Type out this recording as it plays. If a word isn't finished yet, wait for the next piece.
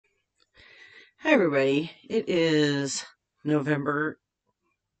Hi, everybody. It is November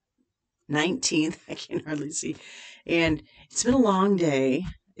 19th. I can hardly see. And it's been a long day.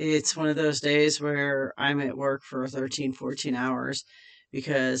 It's one of those days where I'm at work for 13, 14 hours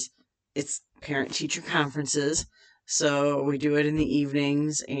because it's parent teacher conferences. So we do it in the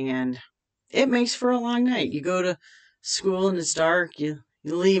evenings and it makes for a long night. You go to school and it's dark, you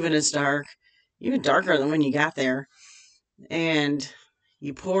leave and it's dark, even darker than when you got there. And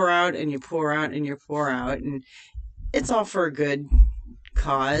you pour out and you pour out and you pour out. And it's all for a good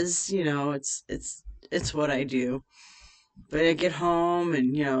cause, it's what I do. But I get home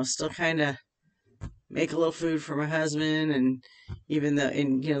and still kind of make a little food for my husband, and even the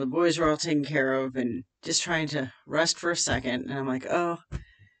and the boys were all taken care of, and just trying to rest for a second. And I'm like, oh,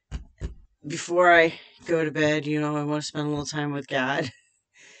 before I go to bed, I want to spend a little time with God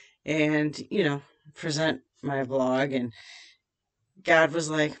and present my vlog. And God was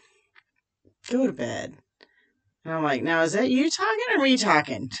like, go to bed. And I'm like, now is that you talking or me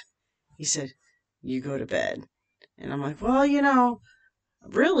talking? He said, you go to bed. And I'm like, well,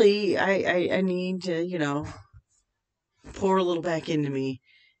 really, I need to, pour a little back into me.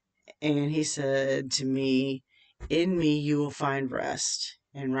 And he said to me, in me, you will find rest.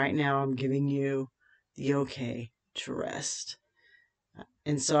 And right now, I'm giving you the okay to rest.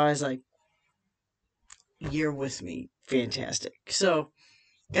 And so I was like, you're with me. Fantastic. So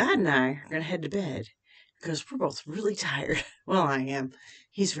God and I are going to head to bed because we're both really tired. Well, I am.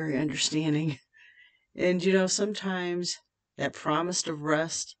 He's very understanding. And, sometimes that promise of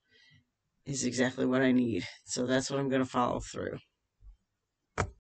rest is exactly what I need. So that's what I'm going to follow through.